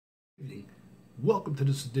Evening. Welcome to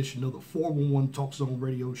this edition of the 411 Talk Zone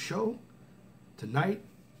Radio Show. Tonight,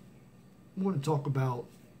 I want to talk about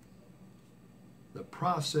the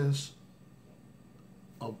process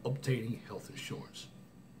of obtaining health insurance.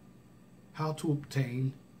 How to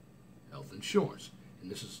obtain health insurance. And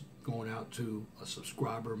this is going out to a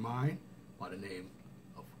subscriber of mine by the name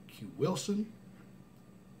of Q Wilson.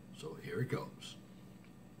 So here it goes.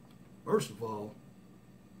 First of all,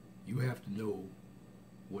 you have to know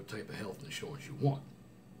what type of health insurance you want.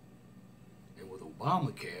 And with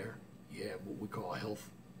Obamacare, you have what we call health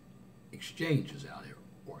exchanges out here,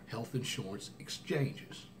 or health insurance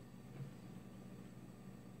exchanges.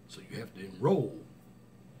 So you have to enroll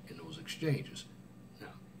in those exchanges.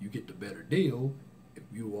 Now, you get the better deal if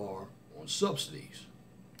you are on subsidies.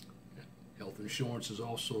 Now, health insurance is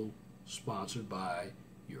also sponsored by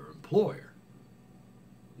your employer.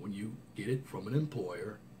 When you get it from an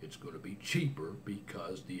employer, it's going to be cheaper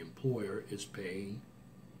because the employer is paying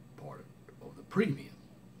part of the premium,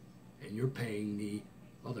 and you're paying the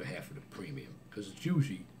other half of the premium because it's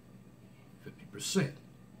usually 50%,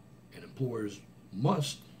 and employers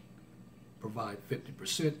must provide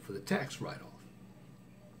 50% for the tax write-off.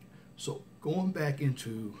 So going back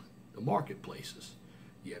into the marketplaces,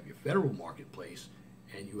 you have your federal marketplace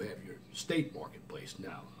and you have your state marketplace.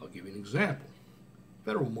 Now, I'll give you an example.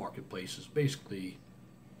 Federal marketplace is basically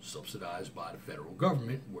subsidized by the federal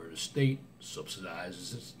government, where the state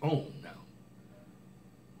subsidizes its own. Now,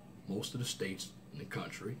 most of the states in the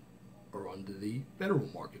country are under the federal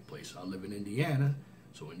marketplace. I live in Indiana,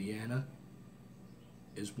 so Indiana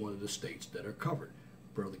is one of the states that are covered.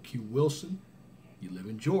 Brother Q Wilson, you live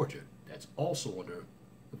in Georgia. That's also under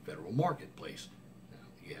the federal marketplace. Now,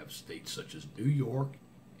 you have states such as New York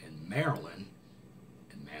and Maryland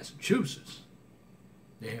and Massachusetts.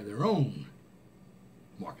 They have their own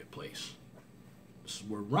marketplace. This is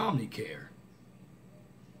where Romneycare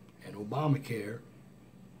and Obamacare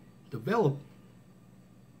developed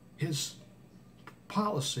his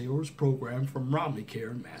policy or his program from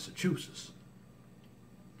Romneycare in Massachusetts.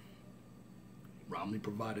 Romney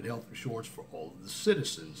provided health insurance for all of the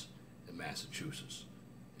citizens in Massachusetts.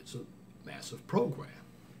 It's a massive program.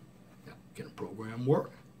 Now, can a program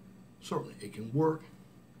work? Certainly, it can work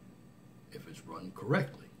if it's run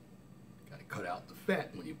correctly. Got to cut out the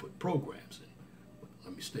fat when you put programs in. But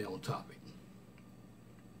let me stay on topic.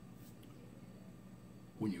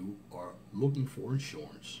 When you are looking for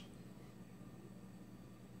insurance,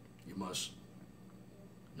 you must,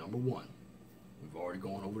 number one, we've already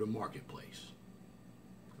gone over the marketplace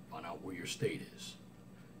to find out where your state is.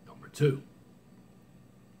 Number two,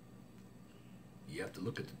 you have to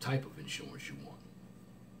look at the type of insurance you want.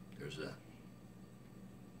 There's a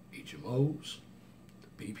HMOs,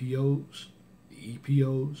 the PPOs, the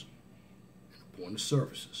EPOs, and appointed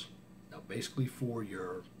services. Now, basically for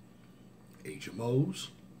your HMOs,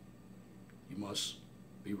 you must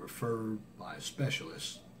be referred by a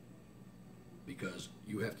specialist because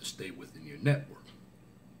you have to stay within your network.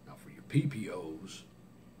 Now, for your PPOs,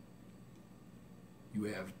 you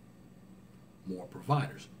have more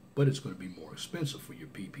providers, but it's going to be more expensive for your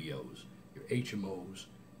PPOs. Your HMOs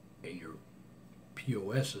and your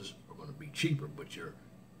POSs are going to be cheaper, but your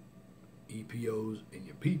EPOs and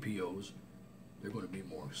your PPOs, they're going to be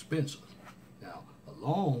more expensive. Now,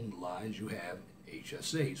 along the lines, you have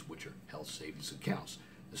HSAs, which are health savings accounts.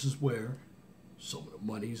 This is where some of the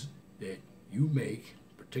monies that you make,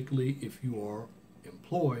 particularly if you are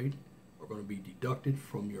employed, are going to be deducted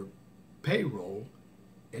from your payroll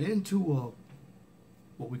and into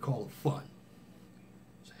what we call a fund.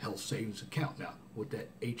 It's a health savings account. Now, what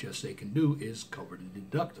that HSA can do is cover the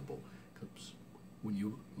deductible. Because when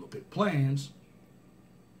you look at plans,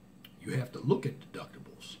 you have to look at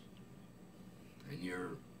deductibles. And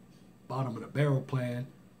your bottom of the barrel plan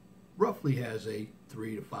roughly has a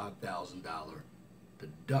 $3,000 to $5,000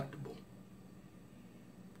 deductible.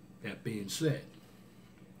 That being said,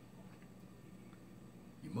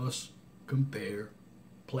 you must compare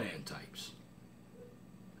plan types.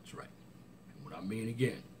 That's right. And what I mean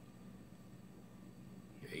again,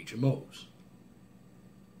 your HMOs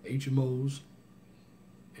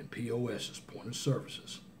and POSs, point of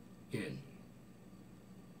services. Again,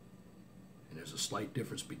 and there's a slight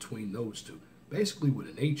difference between those two. Basically, with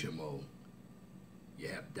an HMO, you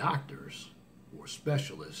have doctors or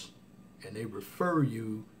specialists, and they refer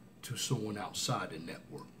you to someone outside the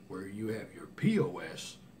network. Where you have your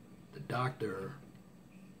POS, the doctor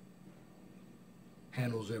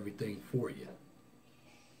handles everything for you.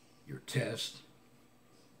 Your tests,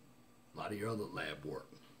 a lot of your other lab work.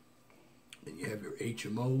 Then you have your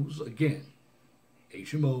HMOs, again,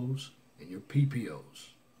 HMOs and your PPOs.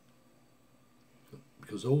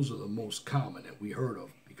 because those are the most common that we heard of.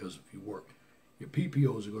 Because if you work, your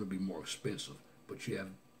PPOs are going to be more expensive, but you have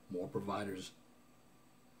more providers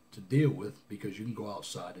to deal with because you can go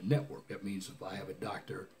outside the network. That means if I have a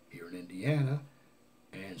doctor here in Indiana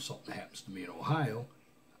and something happens to me in Ohio,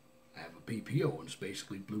 I have a PPO, and it's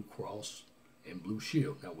basically Blue Cross and Blue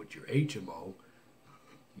Shield. Now with your HMO,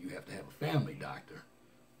 you have to have a family doctor.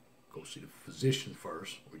 Go see the physician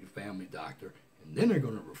first or your family doctor, and then they're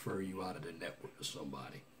going to refer you out of the network to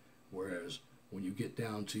somebody. Whereas when you get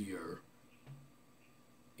down to your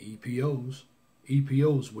EPOs,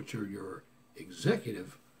 which are your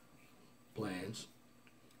executive plans,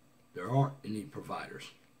 there aren't any providers.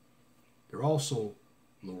 They're also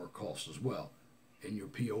lower cost as well. And your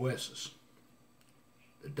POSs,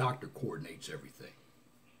 the doctor coordinates everything.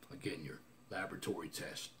 Again, your laboratory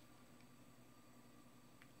test,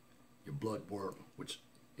 your blood work, which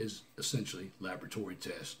is essentially laboratory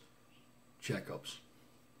tests, checkups.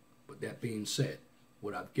 But that being said,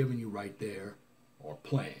 what I've given you right there are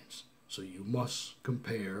plans. So you must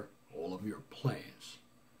compare all of your plans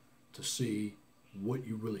to see what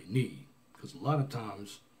you really need. Because a lot of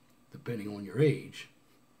times, depending on your age,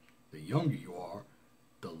 the younger you are,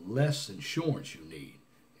 the less insurance you need.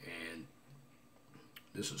 And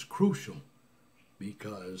this is crucial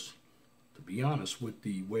because, to be honest, with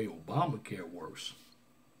the way Obamacare works,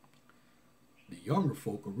 the younger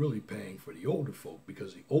folk are really paying for the older folk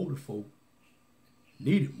because the older folk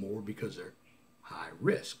need it more because they're high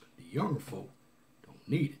risk. The younger folk don't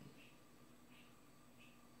need it.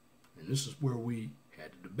 And this is where we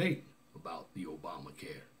had a debate about the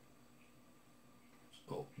Obamacare.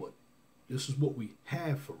 So, but this is what we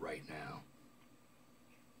have for right now.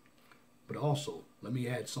 But also, let me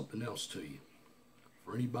add something else to you.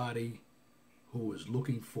 For anybody who is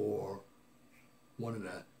looking for one of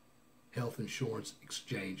the health insurance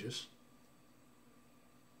exchanges,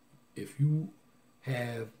 if you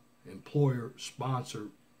have employer-sponsored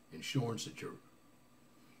insurance that you're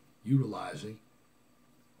utilizing,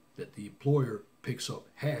 that the employer picks up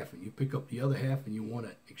half and you pick up the other half and you want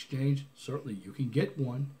to exchange, certainly you can get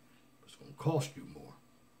one, but it's going to cost you more.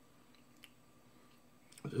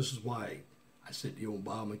 This is why I said the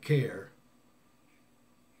Obamacare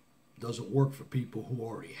doesn't work for people who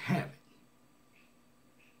already have it.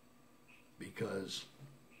 Because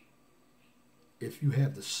if you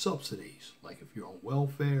have the subsidies, like if you're on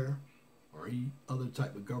welfare or any other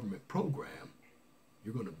type of government program,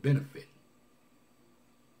 you're going to benefit.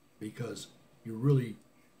 Because you really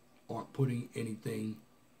aren't putting anything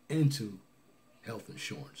into health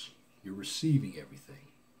insurance. You're receiving everything.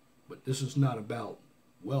 But this is not about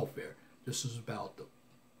welfare. This is about the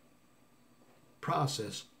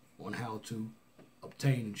process on how to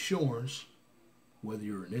obtain insurance, whether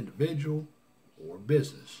you're an individual or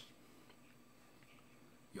business.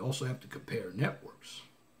 You also have to compare networks.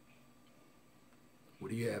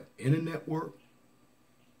 What do you have in a network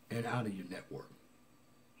and out of your network?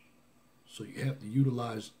 So you have to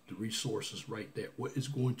utilize the resources right there. What is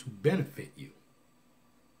going to benefit you?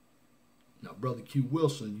 Now, Brother Q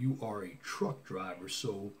Wilson, you are a truck driver,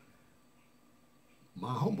 so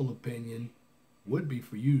my humble opinion would be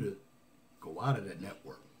for you to go out of that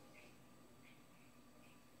network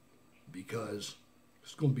because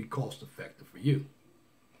it's going to be cost effective for you.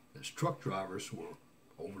 As truck drivers who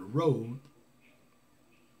are over the road,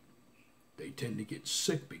 they tend to get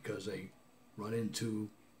sick because they run into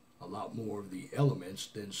a lot more of the elements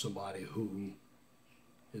than somebody who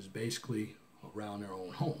is basically around their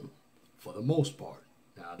own home for the most part.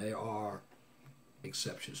 Now, there are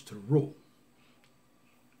exceptions to the rule.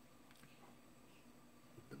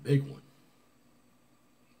 The big one,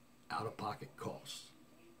 out-of-pocket costs.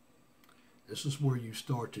 This is where you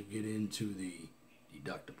start to get into the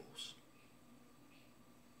deductibles.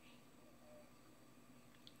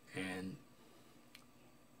 And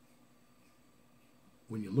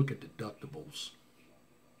when you look at deductibles,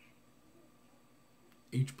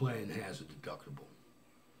 each plan has a deductible.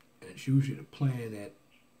 And it's usually the plan that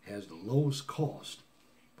has the lowest cost,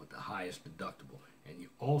 but the highest deductible. And you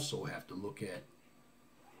also have to look at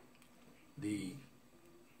the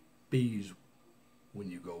fees when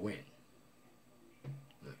you go in.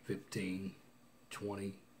 The $15,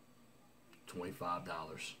 $20,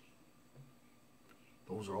 $25.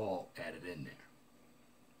 Those are all added in there.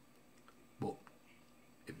 But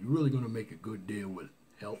if you're really going to make a good deal with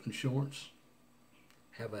health insurance,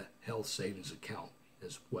 have a health savings account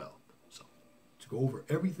as well. So, to go over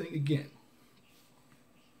everything again,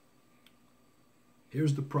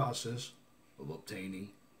 here's the process of obtaining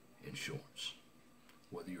insurance,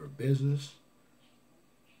 whether you're a business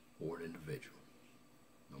or an individual.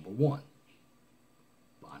 Number one,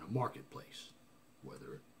 marketplace,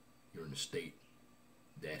 whether you're in a state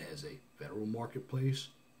that has a federal marketplace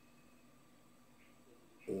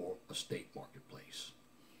or a state marketplace.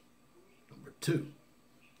 Number two,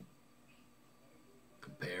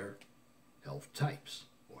 compare health types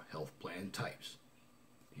or health plan types.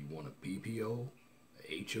 Do you want a PPO,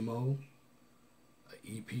 a HMO, a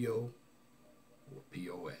EPO, or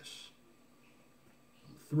POS?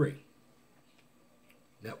 Number three,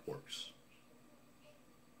 networks.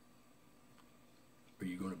 Are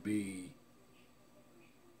you going to be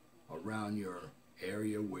around your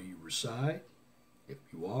area where you reside? If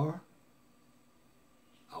you are,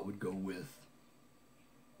 I would go with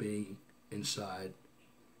being inside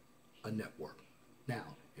a network.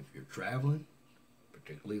 Now, if you're traveling,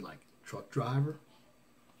 particularly like a truck driver,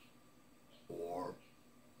 or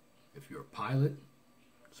if you're a pilot,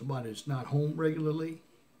 somebody that's not home regularly,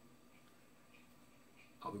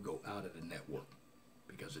 I would go out of the network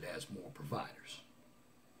because it has more providers.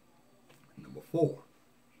 Number four,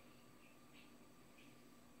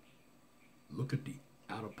 look at the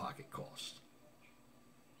out-of-pocket cost,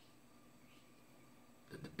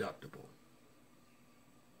 the deductible.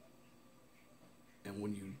 And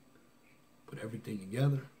when you put everything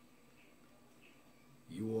together,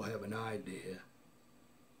 you will have an idea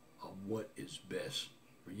of what is best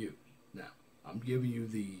for you. Now, I'm giving you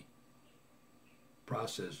the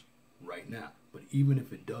process right now, but even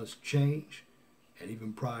if it does change, and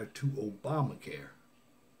even prior to Obamacare,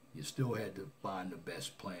 you still had to find the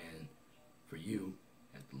best plan for you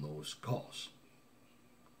at the lowest cost.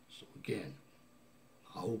 So again,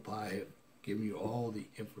 I hope I have given you all the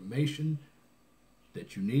information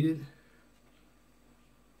that you needed.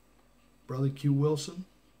 Brother Q Wilson.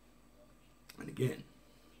 And again,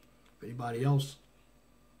 if anybody else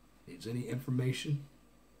needs any information,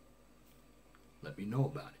 let me know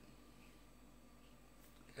about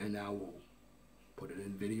it. And I will put it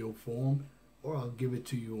in video form, or I'll give it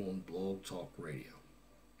to you on Blog Talk Radio.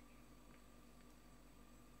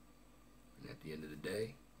 And at the end of the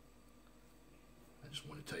day, I just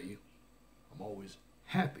want to tell you, I'm always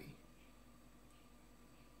happy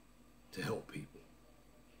to help people,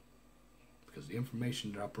 because the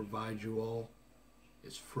information that I provide you all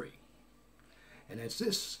is free. And that's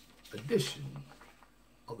this edition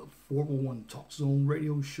of the 401 Talk Zone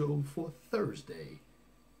Radio Show for Thursday,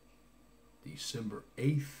 December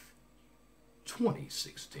 8th,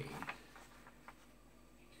 2016.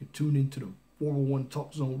 You tune into the 401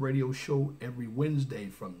 Talk Zone Radio Show every Wednesday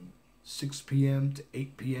from 6 p.m. to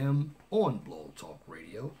 8 p.m. on Blog Talk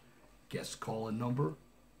Radio. Guest caller number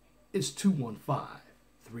is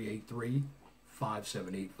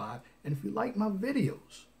 215-383-5785. And if you like my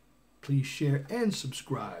videos, please share and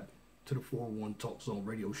subscribe to the 401 Talk Zone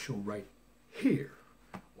Radio Show right here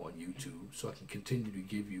on YouTube, so I can continue to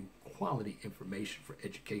give you quality information for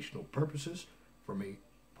educational purposes from a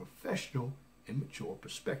professional and mature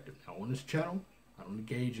perspective. Now, on this channel, I don't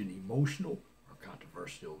engage in emotional or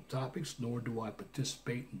controversial topics, nor do I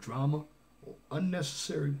participate in drama or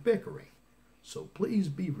unnecessary bickering. So please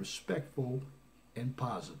be respectful and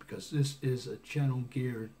positive, because this is a channel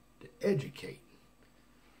geared to educate,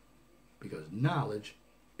 because knowledge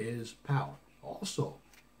is power. Also,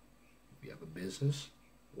 if you have a business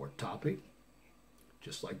or topic,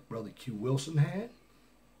 just like Brother Q Wilson had,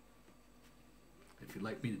 if you'd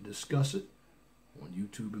like me to discuss it on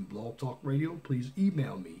YouTube and Blog Talk Radio, please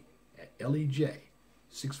email me at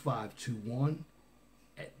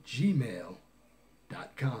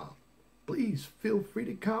lej6521@gmail.com. Please feel free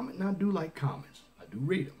to comment, and I do like comments. I do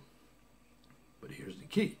read them. But here's the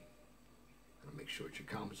key. Gotta make sure that your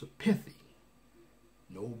comments are pithy,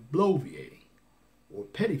 no bloviating or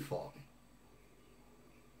pettifogging,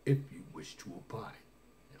 if you wish to opine.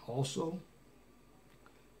 And also,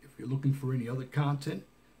 if you're looking for any other content,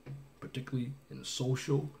 particularly in the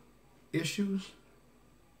social issues,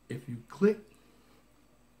 if you click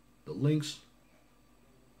the links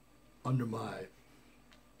under my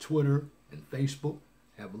Twitter and Facebook,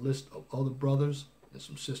 I have a list of other brothers and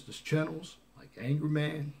some sisters channels like Angry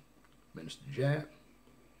Man, Minister Jab,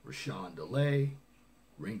 Rashawn DeLay,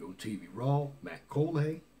 Ringo TV Raw, Matt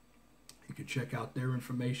Coley. You can check out their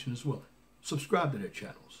information as well. Subscribe to their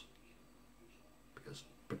channels, because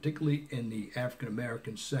particularly in the African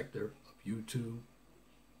American sector of YouTube,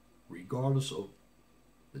 regardless of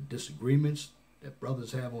the disagreements that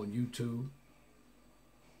brothers have on YouTube,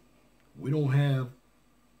 we don't have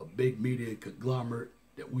a big media conglomerate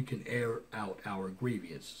that we can air out our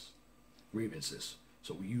grievances.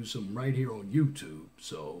 So we use them right here on YouTube.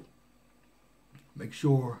 So make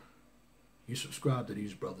sure you subscribe to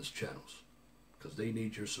these brothers' channels, because they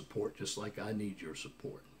need your support just like I need your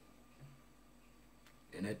support.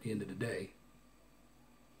 And at the end of the day,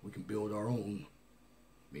 we can build our own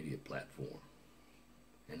media platform.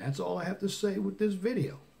 And that's all I have to say with this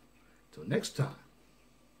video. Till next time,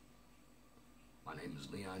 my name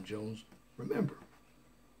is Leon Jones. Remember,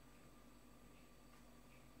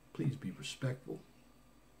 please be respectful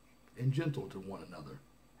and gentle to one another.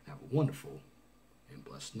 And have a wonderful and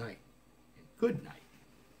blessed night. And good night.